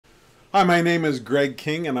Hi, my name is Greg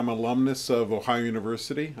King, and I'm an alumnus of Ohio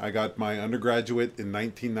University. I got my undergraduate in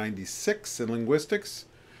 1996 in linguistics,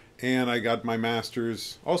 and I got my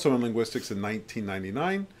master's also in linguistics in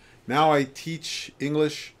 1999. Now I teach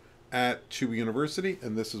English at Chubu University,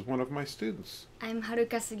 and this is one of my students. I'm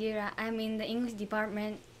Haruka Sugiura. I'm in the English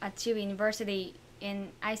department at Chubu University,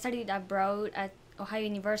 and I studied abroad at Ohio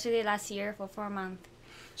University last year for 4 months.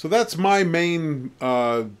 So that's my main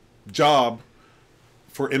job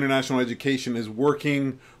for international education, is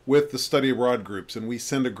working with the study abroad groups, and we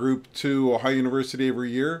send a group to Ohio University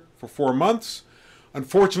every year for 4 months.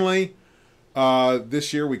 Unfortunately,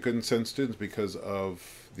 this year we couldn't send students because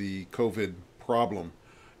of the COVID problem,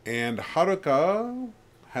 and Haruka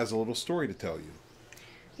has a little story to tell you.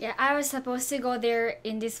 Yeah, I was supposed to go there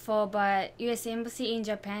in this fall, but U.S. Embassy in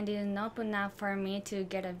Japan didn't open up for me to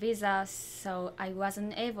get a visa, so I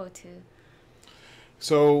wasn't able to.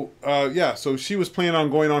 So so she was planning on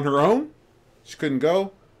going on her own. She couldn't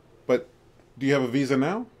go, but do you have a visa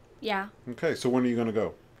now? Yeah, Okay, so when are you going to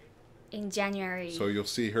go? in January. So you'll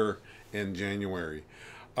see her in January.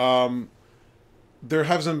 Um, there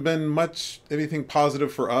hasn't been much anything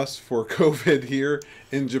positive for us for COVID here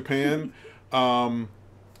in Japan.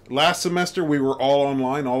 Last semester we were all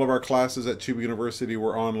online. All of our classes at Chubu University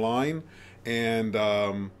were online, and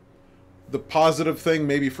the positive thing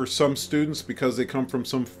maybe for some students, because they come from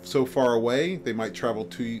so far away, they might travel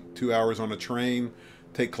two hours on a train,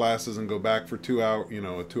 take classes, and go back for 2 hour,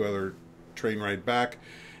 a 2 hour train ride back,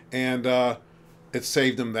 and it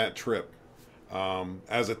saved them that trip.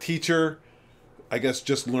 As a teacher, I guess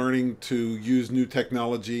just learning to use new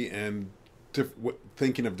technology and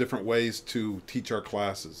thinking of different ways to teach our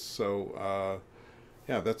classes. So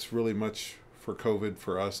that's really much for COVID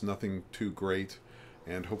for us. Nothing too great,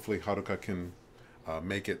 and hopefully Haruka can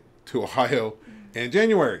make it to Ohio in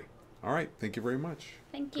January. All right, thank you very much.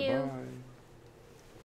 Thank you. Goodbye.